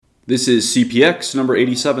This is CPX number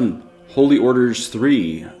 87, Holy Orders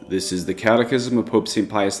 3. This is the Catechism of Pope St.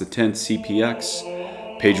 Pius X,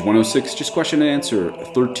 CPX, page 106, just question and answer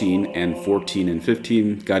 13 and 14 and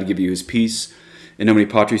 15. God give you his peace. In nomine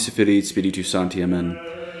Patris et Filii et Spiritus Sancti, Amen.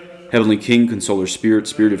 Heavenly King, Consoler Spirit,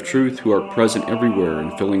 Spirit of Truth, who art present everywhere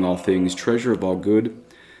and filling all things, treasure of all good,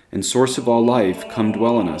 and source of all life, come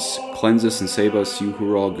dwell in us, cleanse us and save us, you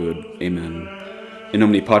who are all good. Amen. In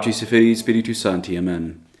nomine Patris et Filii et Spiritus Sancti,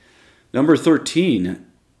 Amen. Number 13,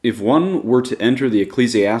 if one were to enter the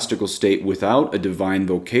ecclesiastical state without a divine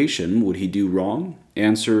vocation, would he do wrong?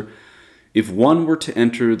 Answer, if one were to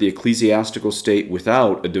enter the ecclesiastical state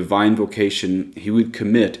without a divine vocation, he would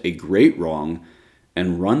commit a great wrong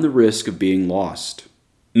and run the risk of being lost.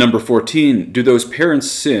 Number 14, do those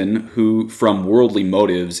parents sin who, from worldly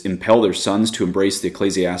motives, impel their sons to embrace the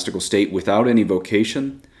ecclesiastical state without any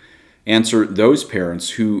vocation? Answer, those parents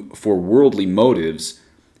who, for worldly motives,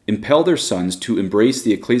 impel their sons to embrace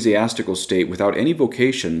the ecclesiastical state without any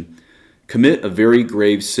vocation, commit a very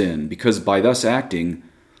grave sin, because by thus acting,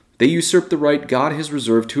 they usurp the right God has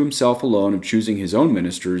reserved to himself alone of choosing his own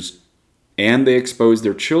ministers, and they expose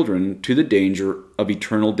their children to the danger of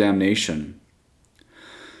eternal damnation.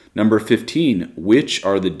 Number 15, which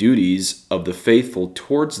are the duties of the faithful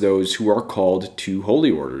towards those who are called to holy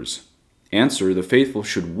orders? Answer, the faithful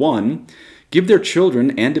should 1. Give their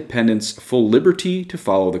children and dependents full liberty to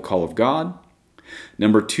follow the call of God.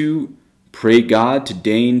 Number 2, pray God to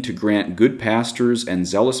deign to grant good pastors and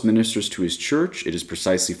zealous ministers to his church. It is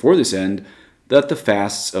precisely for this end that the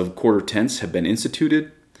fasts of quarter tenths have been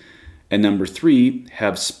instituted. And number 3,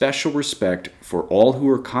 have special respect for all who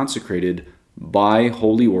are consecrated by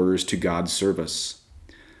holy orders to God's service.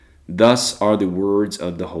 Thus are the words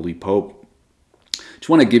of the Holy Pope. Just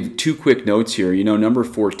want to give 2 quick notes here. Number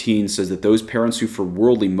 14 says that those parents who for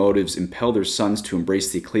worldly motives impel their sons to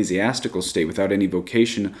embrace the ecclesiastical state without any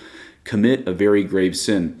vocation commit a very grave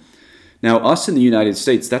sin. Now, us in the United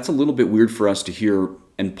States, that's a little bit weird for us to hear,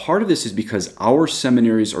 and part of this is because our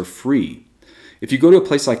seminaries are free. If you go to a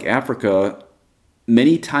place like Africa,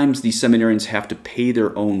 many times these seminarians have to pay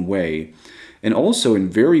their own way. And also in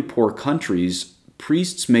very poor countries,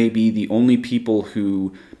 priests may be the only people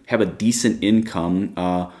who have a decent income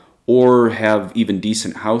or have even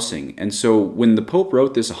decent housing. And so when the Pope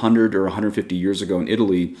wrote this 100 or 150 years ago in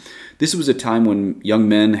Italy, this was a time when young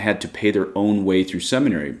men had to pay their own way through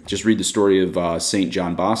seminary. Just read the story of St.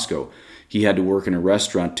 John Bosco. He had to work in a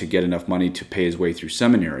restaurant to get enough money to pay his way through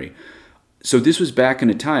seminary. So this was back in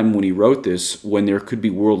a time when he wrote this, when there could be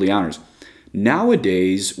worldly honors.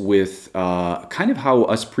 Nowadays, with kind of how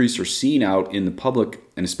us priests are seen out in the public,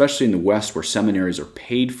 and especially in the West where seminaries are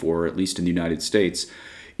paid for, at least in the United States,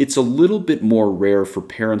 it's a little bit more rare for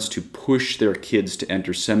parents to push their kids to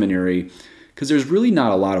enter seminary because there's really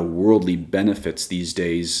not a lot of worldly benefits these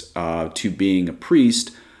days to being a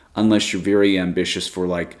priest unless you're very ambitious for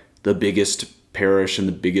like the biggest parish and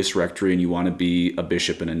the biggest rectory and you want to be a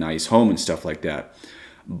bishop in a nice home and stuff like that.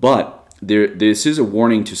 But this is a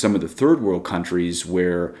warning to some of the third world countries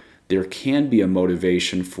where there can be a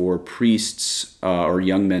motivation for priests or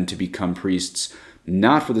young men to become priests,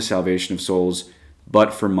 not for the salvation of souls,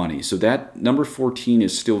 but for money. So that number 14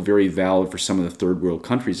 is still very valid for some of the third world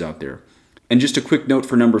countries out there. And just a quick note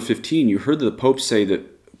for number 15, you heard the Pope say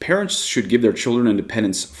that parents should give their children and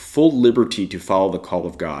dependents full liberty to follow the call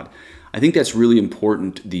of God. I think that's really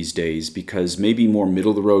important these days because maybe more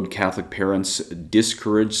middle-of-the-road Catholic parents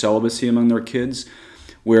discourage celibacy among their kids,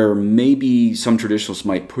 where maybe some traditionalists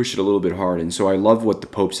might push it a little bit hard. And so I love what the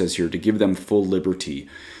Pope says here, to give them full liberty.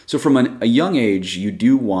 So from a young age, you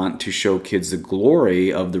do want to show kids the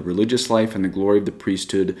glory of the religious life and the glory of the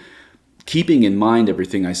priesthood, keeping in mind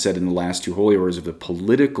everything I said in the last 2 holy orders of the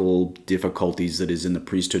political difficulties that is in the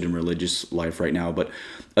priesthood and religious life right now. But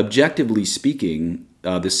objectively speaking,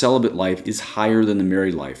 the celibate life is higher than the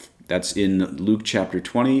married life. That's in Luke chapter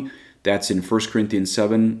 20, that's in 1 Corinthians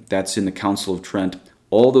 7, that's in the Council of Trent.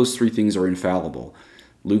 All those 3 things are infallible.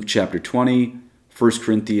 Luke chapter 20, 1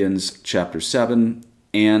 Corinthians chapter 7,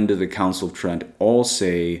 and the Council of Trent all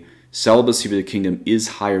say celibacy for the kingdom is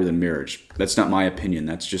higher than marriage. That's not my opinion.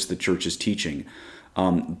 That's just the church's teaching.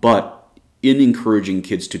 But in encouraging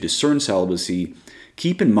kids to discern celibacy,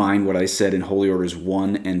 keep in mind what I said in Holy Orders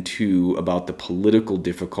 1 and 2 about the political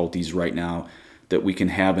difficulties right now that we can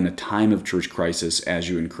have in a time of church crisis as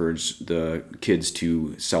you encourage the kids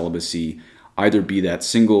to celibacy, either be that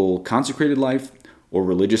single consecrated life or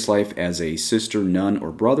religious life as a sister, nun,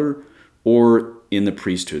 or brother, or in the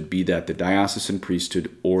priesthood, be that the diocesan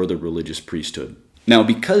priesthood or the religious priesthood. Now,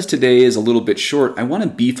 because today is a little bit short, I want to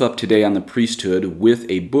beef up today on the priesthood with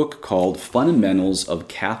a book called Fundamentals of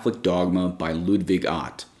Catholic Dogma by Ludwig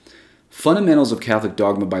Ott. Fundamentals of Catholic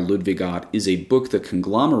Dogma by Ludwig Ott is a book that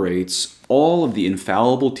conglomerates all of the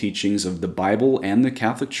infallible teachings of the Bible and the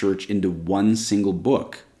Catholic Church into one single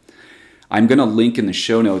book. I'm going to link in the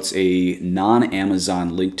show notes a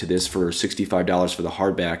non-Amazon link to this for $65 for the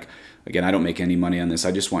hardback. Again, I don't make any money on this.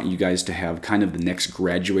 I just want you guys to have kind of the next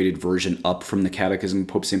graduated version up from the Catechism of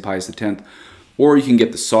Pope St. Pius X. Or you can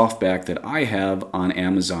get the softback that I have on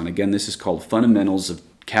Amazon. Again, this is called Fundamentals of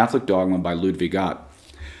Catholic Dogma by Ludwig Ott.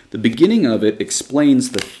 The beginning of it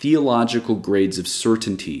explains the theological grades of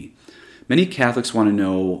certainty. Many Catholics want to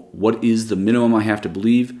know, what is the minimum I have to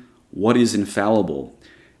believe? What is infallible?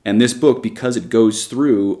 And this book, because it goes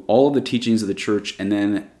through all of the teachings of the Church, and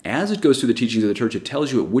then as it goes through the teachings of the Church, it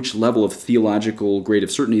tells you at which level of theological grade of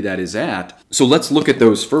certainty that is at. So let's look at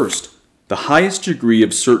those first. The highest degree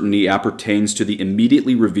of certainty appertains to the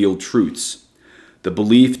immediately revealed truths. The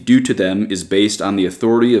belief due to them is based on the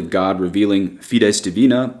authority of God revealing fides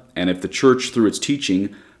divina, and if the Church, through its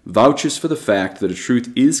teaching, vouches for the fact that a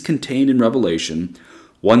truth is contained in revelation,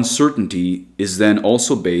 one's certainty is then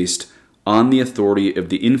also based on the authority of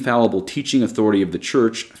the infallible teaching authority of the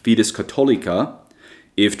Church, Fides Catholica.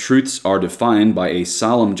 If truths are defined by a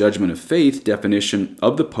solemn judgment of faith definition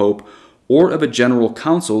of the Pope or of a general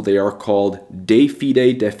council, they are called de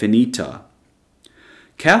fide definita.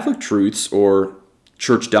 Catholic truths, or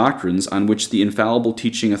church doctrines on which the infallible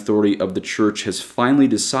teaching authority of the Church has finally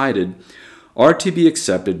decided, are to be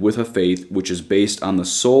accepted with a faith which is based on the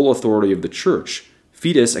sole authority of the Church,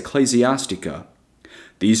 Fides Ecclesiastica.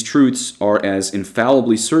 These truths are as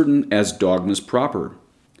infallibly certain as dogmas proper.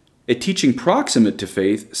 A teaching proximate to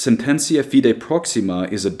faith, sententia fide proxima,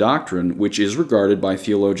 is a doctrine which is regarded by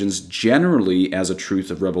theologians generally as a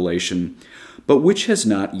truth of revelation, but which has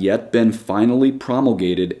not yet been finally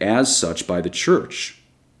promulgated as such by the Church.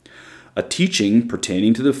 A teaching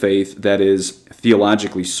pertaining to the faith that is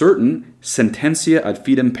theologically certain, sententia ad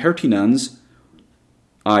fidem pertinens,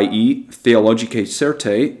 i.e., theologicae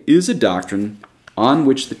certe, is a doctrine on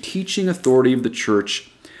which the teaching authority of the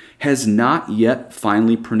Church has not yet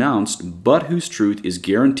finally pronounced, but whose truth is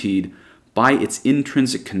guaranteed by its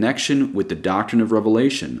intrinsic connection with the doctrine of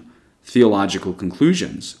revelation, theological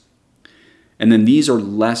conclusions. And then these are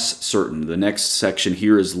less certain. The next section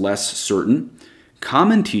here is less certain.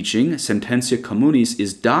 Common teaching, sententia communis,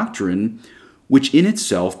 is doctrine which in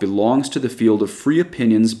itself belongs to the field of free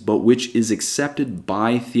opinions, but which is accepted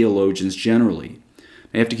by theologians generally.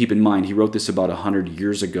 You have to keep in mind, he wrote this about 100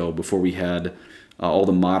 years ago before we had all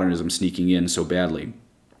the modernism sneaking in so badly.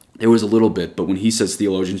 There was a little bit, but when he says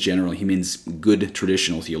theologians generally, he means good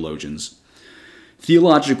traditional theologians.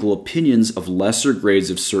 Theological opinions of lesser grades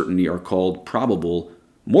of certainty are called probable,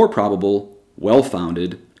 more probable,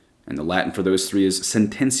 well-founded, and the Latin for those three is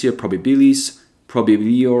sententia probabilis,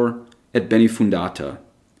 probabilior, et bene fundata.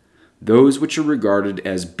 Those which are regarded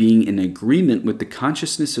as being in agreement with the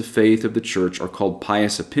consciousness of faith of the Church are called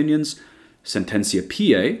pious opinions, sententia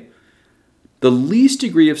piae. The least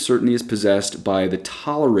degree of certainty is possessed by the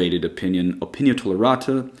tolerated opinion, opinio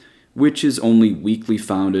tolerata, which is only weakly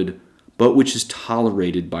founded, but which is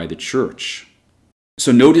tolerated by the Church.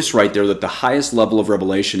 So notice right there that the highest level of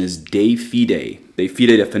revelation is de fide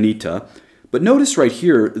definita. But notice right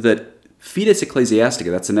here that fides ecclesiastica,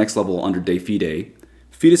 that's the next level under de fide,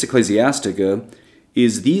 Fides Ecclesiastica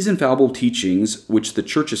is these infallible teachings which the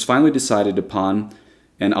Church has finally decided upon,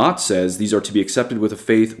 and Ott says these are to be accepted with a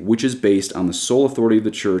faith which is based on the sole authority of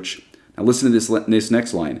the Church. Now listen to this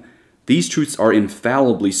next line. These truths are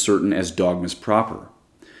infallibly certain as dogmas proper.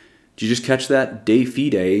 Did you just catch that? De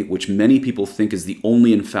fide, which many people think is the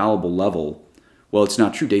only infallible level. Well, it's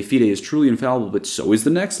not true. De fide is truly infallible, but so is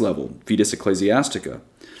the next level, Fides Ecclesiastica.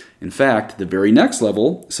 In fact, the very next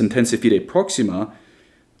level, sententia fide proxima,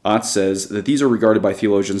 Ott says that these are regarded by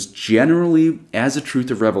theologians generally as a truth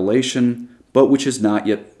of revelation, but which has not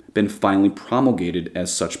yet been finally promulgated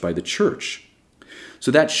as such by the Church. So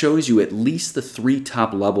that shows you at least the three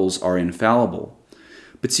top levels are infallible.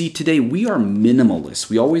 But see, today we are minimalists.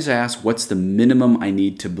 We always ask, what's the minimum I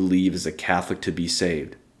need to believe as a Catholic to be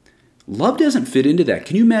saved? Love doesn't fit into that.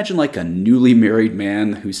 Can you imagine like a newly married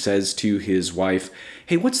man who says to his wife,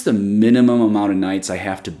 hey, what's the minimum amount of nights I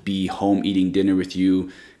have to be home eating dinner with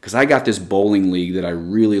you? Because I got this bowling league that I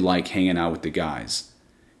really like hanging out with the guys.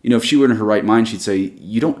 You know, if she were in her right mind, she'd say,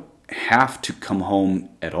 you don't have to come home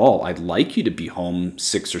at all. I'd like you to be home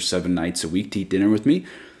 6 or 7 nights a week to eat dinner with me.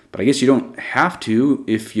 But I guess you don't have to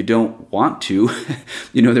if you don't want to.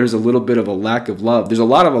 You know, there's a little bit of a lack of love. There's a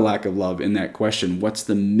lot of a lack of love in that question. What's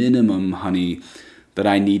the minimum, honey, that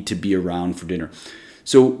I need to be around for dinner.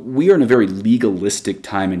 So we are in a very legalistic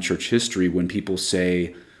time in church history when people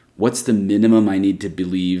say, what's the minimum I need to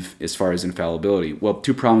believe as far as infallibility? Well,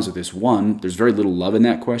 two problems with this. One, there's very little love in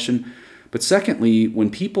that question. But secondly, when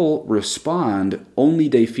people respond only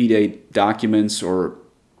de fide documents, or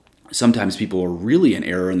sometimes people are really in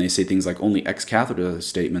error and they say things like only ex cathedra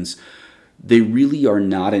statements, they really are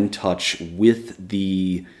not in touch with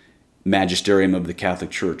the magisterium of the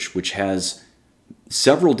Catholic Church, which has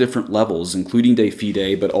several different levels, including de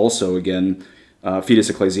fide, but also, again, Fides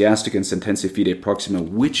Ecclesiastica and Sententia Fidei Proxima,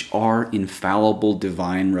 which are infallible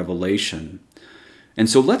divine revelation. And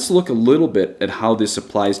so let's look a little bit at how this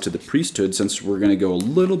applies to the priesthood, since we're going to go a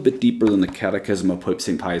little bit deeper than the Catechism of Pope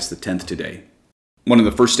St. Pius X today. One of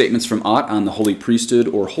the first statements from Ott on the Holy Priesthood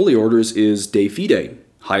or Holy Orders is de fide,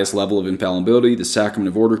 highest level of infallibility. The sacrament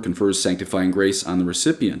of order confers sanctifying grace on the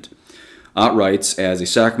recipient. Ott writes, as a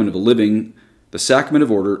sacrament of a living, the sacrament of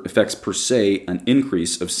order effects per se an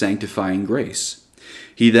increase of sanctifying grace.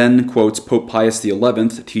 He then quotes Pope Pius XI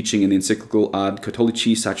teaching in the encyclical Ad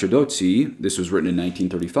Catholici Sacerdotii, this was written in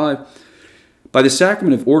 1935, by the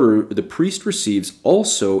sacrament of order, the priest receives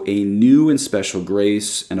also a new and special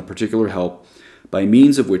grace and a particular help, by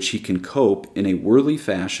means of which he can cope in a worthy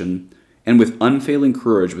fashion and with unfailing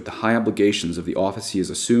courage with the high obligations of the office he has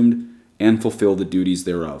assumed and fulfill the duties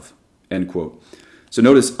thereof. End quote. So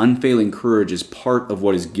notice unfailing courage is part of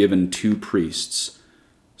what is given to priests.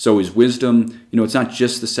 So is wisdom. It's not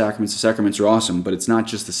just the sacraments. The sacraments are awesome, but it's not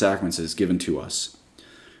just the sacraments that is given to us.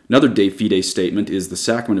 Another de fide statement is the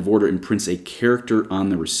sacrament of order imprints a character on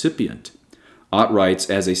the recipient. Ott writes,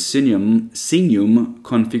 as a signum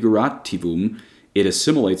configurativum, it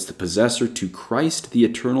assimilates the possessor to Christ the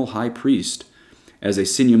eternal high priest. As a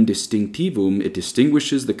signum distinctivum, it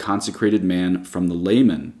distinguishes the consecrated man from the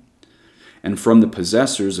layman and from the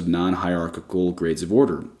possessors of non-hierarchical grades of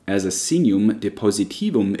order. As a signum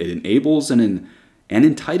depositivum, it enables and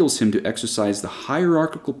entitles him to exercise the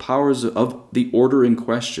hierarchical powers of the order in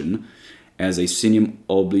question. As a signum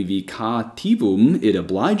oblivicativum, it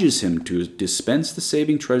obliges him to dispense the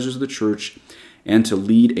saving treasures of the Church and to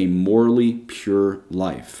lead a morally pure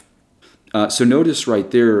life. So notice right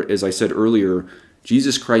there, as I said earlier,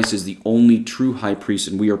 Jesus Christ is the only true high priest,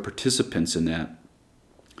 and we are participants in that.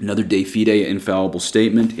 Another de fide infallible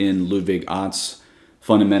statement in Ludwig Ott's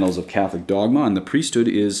Fundamentals of Catholic Dogma on the priesthood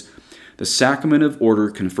is, the sacrament of order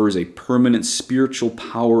confers a permanent spiritual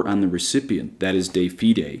power on the recipient, that is de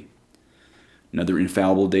fide. Another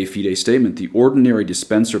infallible de fide statement, the ordinary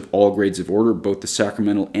dispenser of all grades of order, both the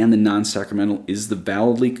sacramental and the non-sacramental, is the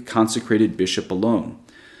validly consecrated bishop alone.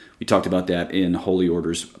 We talked about that in Holy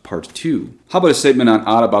Orders Part 2. How about a statement on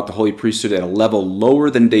Ott about the Holy Priesthood at a level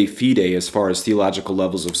lower than de fide as far as theological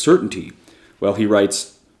levels of certainty? Well, he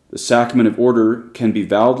writes, the sacrament of order can be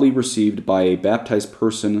validly received by a baptized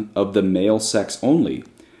person of the male sex only,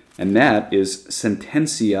 and that is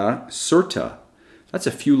sententia certa. That's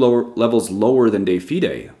a few levels lower than de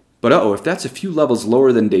fide. But if that's a few levels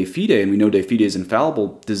lower than de fide, and we know de fide is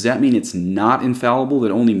infallible, does that mean it's not infallible,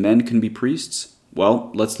 that only men can be priests?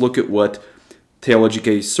 Well, let's look at what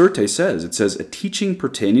Theologicae Certe says. It says, a teaching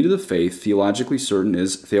pertaining to the faith, theologically certain,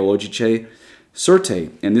 is Theologicae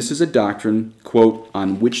Certe, and this is a doctrine, quote,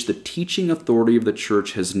 on which the teaching authority of the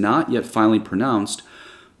Church has not yet finally pronounced,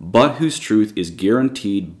 but whose truth is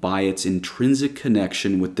guaranteed by its intrinsic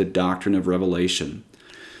connection with the doctrine of revelation.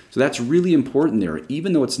 So that's really important there.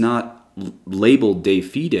 Even though it's not labeled de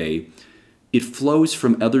fide, it flows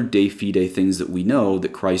from other de fide things that we know,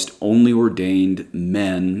 that Christ only ordained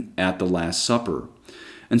men at the Last Supper.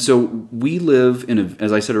 And so we live in,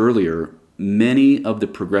 as I said earlier, many of the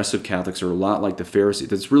progressive Catholics are a lot like the Pharisees.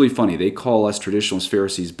 That's really funny. They call us traditionalist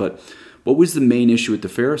Pharisees, but what was the main issue with the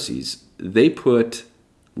Pharisees? They put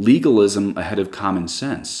legalism ahead of common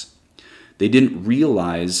sense. They didn't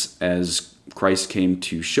realize, as Christ came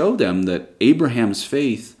to show them, that Abraham's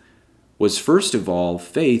faith was first of all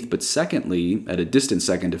faith, but secondly, at a distant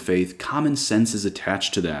second to faith, common sense is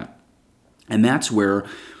attached to that. And that's where,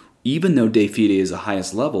 even though de fide is the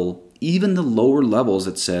highest level, even the lower levels,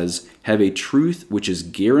 it says, have a truth which is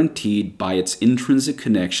guaranteed by its intrinsic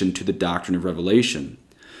connection to the doctrine of revelation.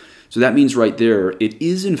 So that means right there, it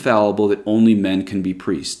is infallible that only men can be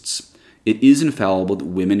priests. It is infallible that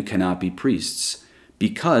women cannot be priests,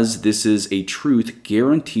 because this is a truth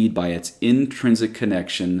guaranteed by its intrinsic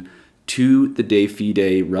connection to the de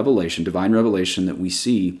fide revelation, divine revelation that we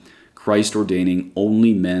see Christ ordaining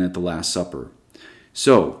only men at the Last Supper.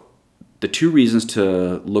 So, the two reasons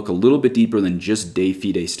to look a little bit deeper than just de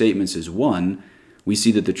fide statements is, one, we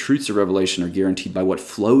see that the truths of revelation are guaranteed by what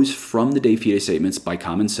flows from the de fide statements by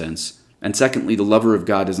common sense. And secondly, the lover of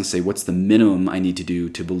God doesn't say, what's the minimum I need to do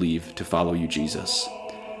to believe, to follow you, Jesus?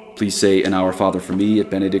 Please say an Our Father for me, et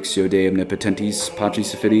benedictio Dei omnipotentis,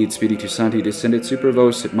 Patris et Filii et Spiritus Sancti, descendit super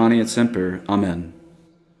vos, et mani et semper. Amen.